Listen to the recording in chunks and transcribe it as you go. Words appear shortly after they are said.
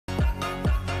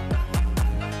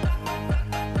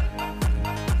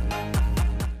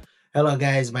Hello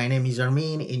guys, my name is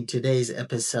Armin. In today's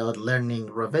episode, Learning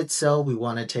Revizto, we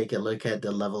want to take a look at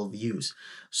the level views.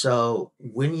 So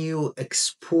when you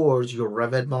export your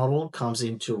Revit model, comes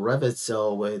into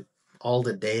Revizto with all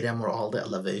the datum or all the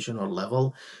elevation or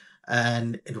level.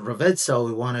 And in Revizto,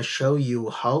 we want to show you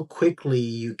how quickly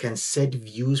you can set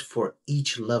views for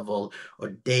each level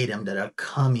or datum that are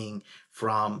coming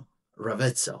from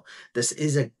Revizto. This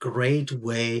is a great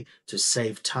way to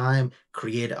save time,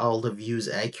 create all the views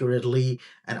accurately,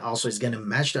 and also it's going to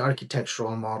match the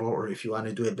architectural model, or if you want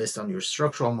to do it based on your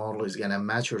structural model, it's going to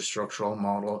match your structural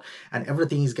model, and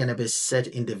everything is going to be set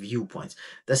in the viewpoints.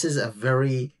 This is a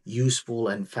very useful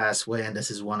and fast way, and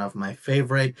this is one of my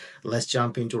favorite. Let's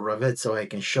jump into Revit so I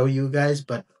can show you guys,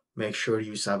 but make sure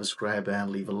you subscribe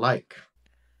and leave a like.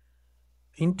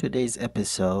 In today's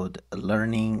episode,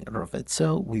 Learning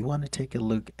Revizto, we want to take a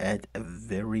look at a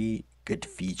very good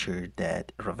feature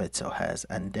that Revizto has,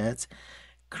 and that's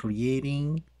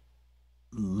creating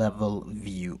level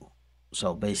view.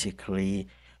 So basically,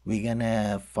 we're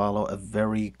gonna follow a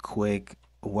very quick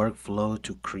workflow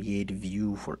to create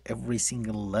view for every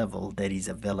single level that is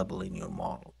available in your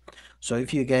model. So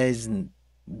if you guys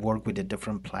work with the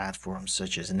different platforms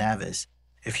such as Navis,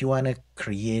 if you want to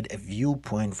create a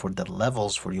viewpoint for the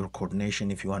levels for your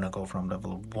coordination, if you want to go from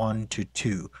level 1 to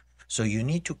 2, so you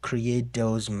need to create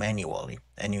those manually,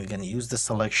 and you can use the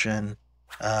selection,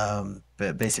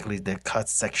 but basically the cut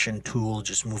section tool,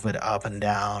 just move it up and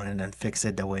down and then fix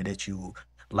it the way that you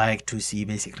like to see,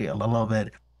 basically a little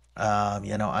bit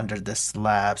under the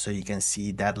slab, so you can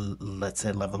see that let's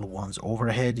say level one's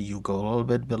overhead, you go a little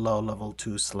bit below level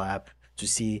two slab to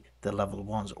see the level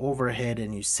one's overhead,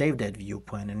 and you save that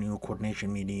viewpoint, and your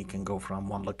coordination meeting you can go from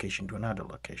one location to another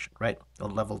location, right, or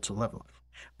level to level.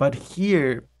 But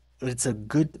here it's a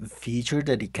good feature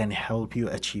that it can help you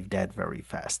achieve that very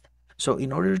fast. So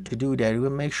in order to do that, you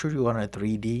will make sure you want a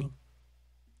 3D.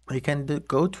 You can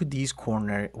go to this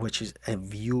corner, which is a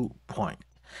viewpoint.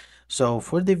 So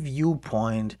for the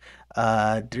viewpoint,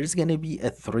 there's gonna be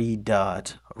a three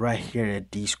dot right here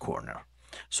at this corner.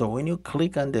 So when you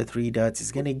click on the three dots,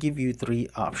 it's gonna give you three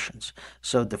options.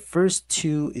 So the first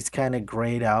two is kind of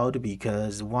grayed out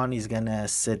because one is gonna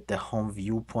set the home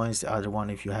viewpoints, the other one,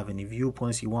 if you have any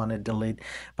viewpoints you want to delete.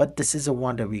 But this is the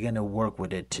one that we're gonna work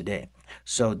with it today.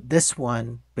 So this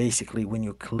one, basically, when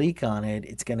you click on it,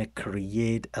 it's gonna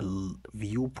create a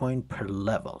viewpoint per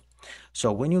level.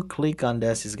 So when you click on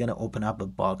this, it's going to open up a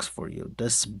box for you.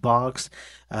 This box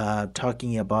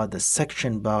talking about the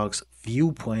section box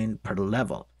viewpoint per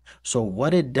level. So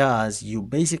what it does, you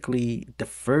basically, the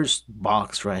first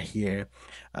box right here,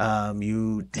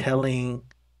 you telling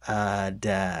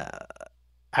the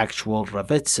actual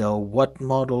Revizto what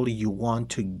model you want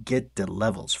to get the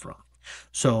levels from.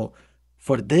 So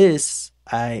for this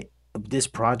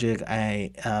project,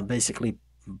 I basically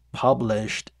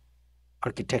published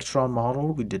architectural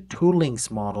model with the two links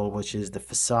model, which is the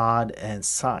facade and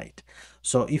site.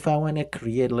 So if I want to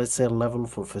create, let's say, a level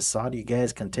for facade, you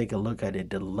guys can take a look at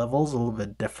it. The level's a little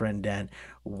bit different than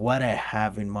what I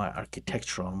have in my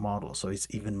architectural model, so it's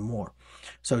even more.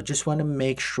 So just want to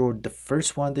make sure the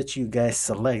first one that you guys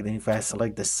select, and if I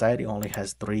select the site, it only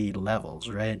has 3 levels,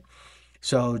 right?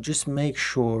 So just make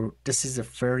sure, this is a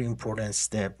very important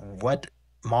step, what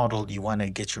model do you want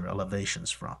to get your elevations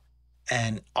from.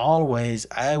 And always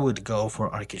I would go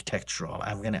for architectural.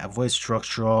 I'm going to avoid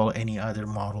structural, any other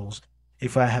models.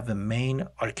 If I have a main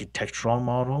architectural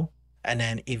model, and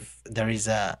then if there is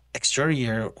a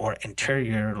exterior or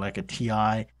interior like a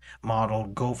TI model,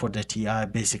 go for the TI.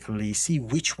 Basically see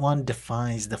which one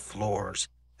defines the floors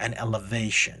and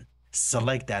elevation,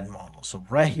 select that model. So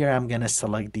right here I'm going to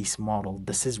select this model.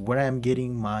 This is where I'm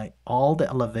getting my all the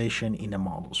elevation in the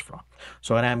models from.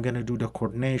 So I'm going to do the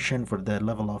coordination for the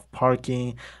level of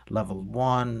parking, level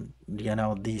one,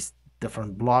 these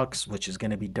different blocks, which is going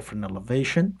to be different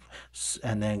elevation,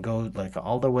 and then go like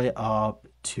all the way up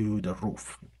to the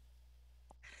roof.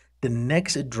 The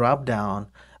next drop down,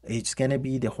 it's going to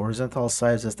be the horizontal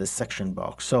size as the section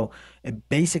box. So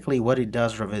basically what it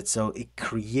does, Revit, so it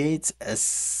creates a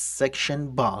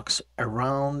section box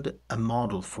around a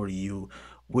model for you,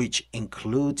 which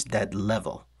includes that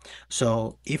level.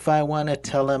 So if I want to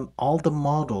tell them all the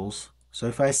models, so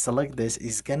if I select this,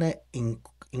 it's going to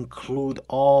include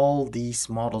all these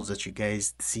models that you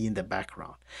guys see in the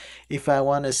background. If I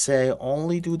want to say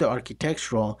only do the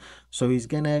architectural, so it's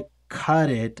going to cut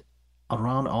it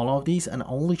around all of these and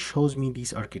only shows me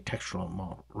these architectural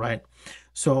model, right?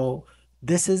 So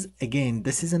this is, again,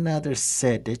 this is another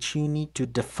set that you need to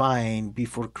define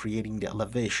before creating the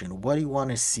elevation. What do you want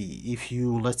to see? If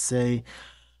you, let's say,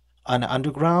 On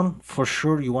underground, for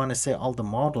sure, you want to say all the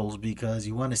models because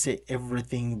you want to say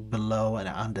everything below and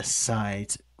on the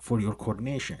sides for your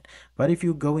coordination. But if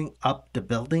you're going up the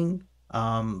building,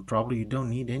 probably you don't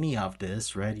need any of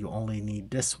this, right? You only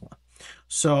need this one.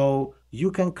 So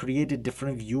you can create a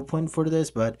different viewpoint for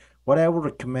this, but what I would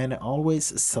recommend,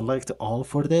 always select all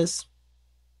for this.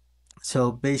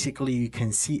 So basically you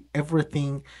can see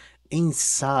everything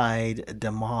inside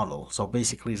the model. So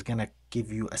basically it's gonna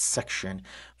give you a section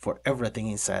for everything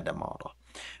inside the model.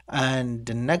 And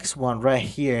the next one right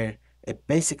here, it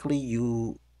basically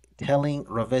you telling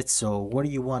Revizto where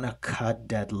you want to cut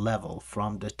that level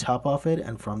from the top of it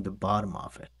and from the bottom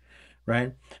of it,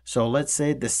 right? So let's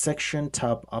say the section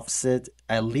top offset,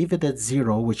 I leave it at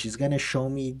 0, which is going to show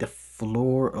me the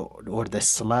floor or the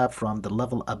slab from the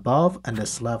level above and the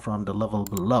slab from the level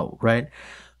below, right?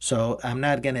 So I'm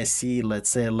not going to see, let's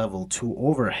say, level 2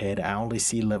 overhead. I only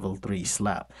see level 3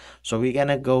 slab. So we're going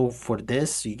to go for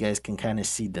this so you guys can kind of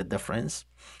see the difference.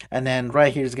 And then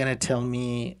right here is going to tell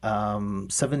me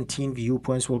 17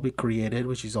 viewpoints will be created,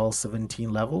 which is all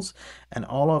 17 levels. And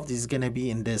all of these is going to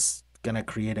be in this, gonna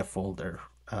create a folder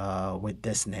with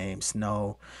this name,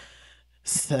 Snowdown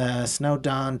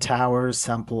Tower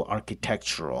Sample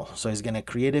Architectural. So it's gonna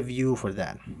create a view for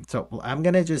that. So I'm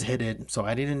gonna just hit it. So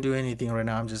I didn't do anything right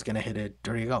now. I'm just gonna hit it.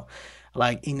 There you go.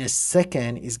 Like in a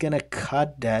second, it's gonna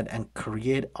cut that and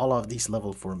create all of these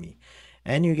level for me.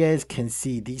 And you guys can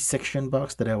see these section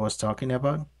box that I was talking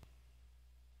about.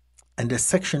 And the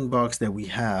section box that we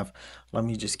have, let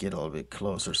me just get a little bit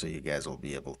closer so you guys will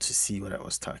be able to see what I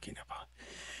was talking about.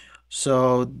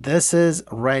 So this is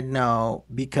right now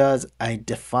because I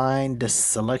defined the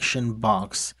selection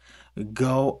box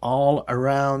go all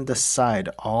around the side,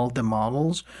 all the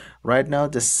models. Right now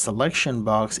the selection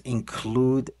box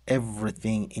include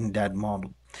everything in that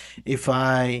model. If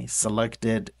I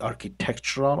selected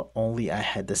architectural, only I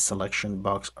had the selection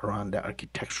box around the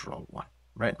architectural one,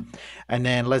 right? And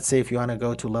then let's say if you want to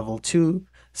go to level 2,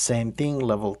 same thing,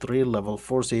 level 3, level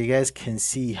 4. So you guys can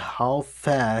see how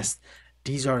fast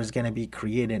these are is going to be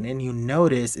created. And you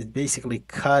notice it basically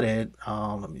cut it.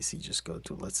 Let me see, just go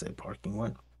to, let's say, parking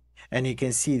one. And you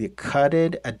can see the cut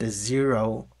it at the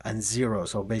 0 and 0.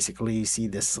 So basically you see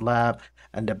the slab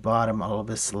and the bottom of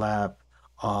the slab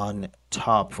on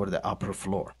top for the upper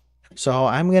floor. So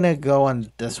I'm gonna go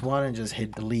on this one and just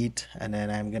hit delete, and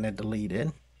then I'm gonna delete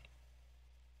it.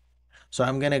 So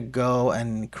I'm gonna go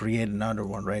and create another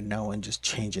one right now and just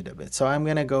change it a bit. So I'm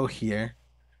gonna go here.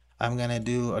 I'm gonna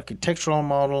do architectural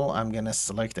model. I'm gonna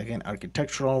select again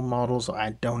architectural model, so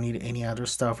I don't need any other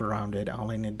stuff around it. I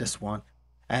only need this one.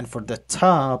 And for the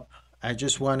top, I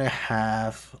just want to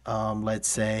have, let's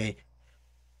say,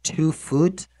 2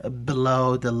 foot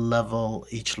below the level,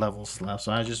 each level slab.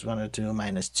 So I just want to do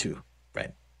 -2,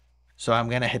 right? So I'm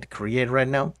gonna hit create right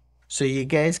now. So you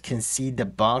guys can see the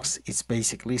box is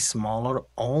basically smaller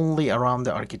only around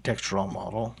the architectural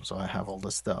model. So I have all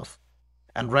the stuff.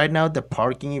 And right now the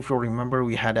parking, if you remember,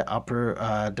 we had an upper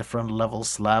different level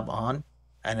slab on.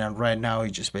 And then right now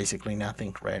it's just basically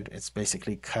nothing, right? It's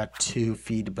basically cut 2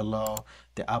 feet below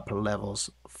the upper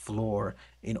levels floor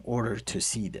in order to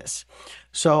see this.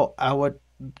 So I would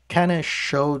kind of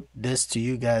show this to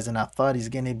you guys, and I thought it's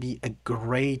going to be a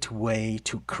great way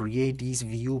to create these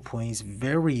viewpoints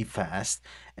very fast,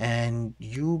 and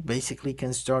you basically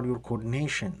can start your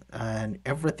coordination, and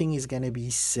everything is going to be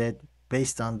set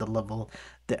based on the level.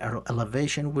 The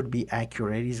elevation would be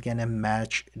accurate, is going to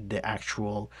match the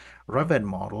actual Revit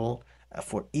model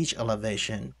for each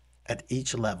elevation at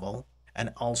each level.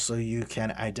 And also you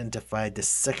can identify the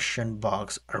section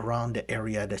box around the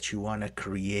area that you want to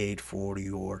create for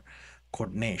your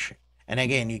coordination. And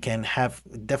again, you can have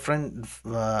different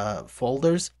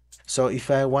folders. So if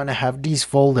I want to have this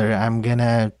folder, I'm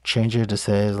gonna change it to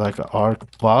say like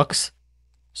art box.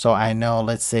 So I know,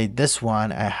 let's say this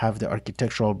one, I have the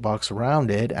architectural box around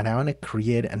it, and I want to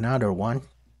create another one.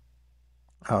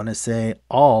 I want to say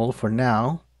all for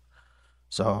now.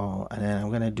 So, and then I'm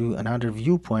going to do another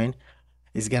viewpoint.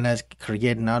 It's going to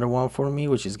create another one for me,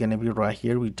 which is going to be right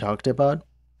here we talked about.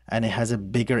 And it has a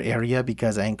bigger area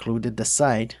because I included the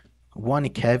site. One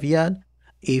caveat,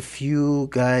 if you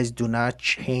guys do not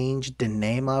change the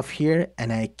name of here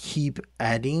and I keep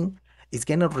adding, it's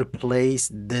gonna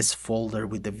replace this folder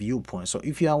with the viewpoint. So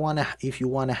if you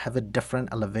wanna have a different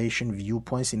elevation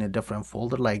viewpoints in a different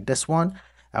folder like this one,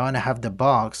 I wanna have the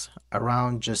box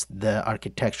around just the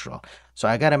architectural. So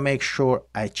I gotta make sure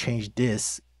I change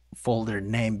this folder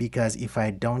name, because if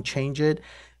I don't change it,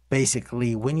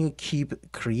 basically when you keep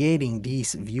creating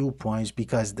these viewpoints,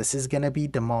 because this is gonna be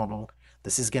the model,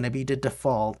 this is gonna be the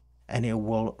default, and it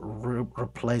will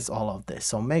replace all of this.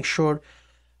 So make sure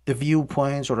the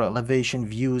viewpoints or elevation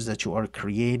views that you are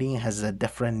creating has a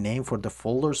different name for the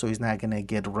folder, so it's not going to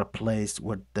get replaced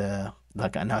with the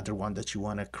like another one that you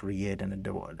want to create and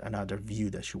another view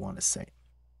that you want to say.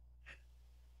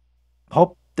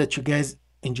 Hope that you guys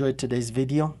enjoyed today's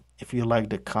video. If you like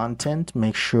the content,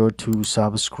 make sure to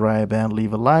subscribe and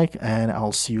leave a like, and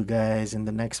I'll see you guys in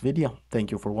the next video.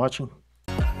 Thank you for watching.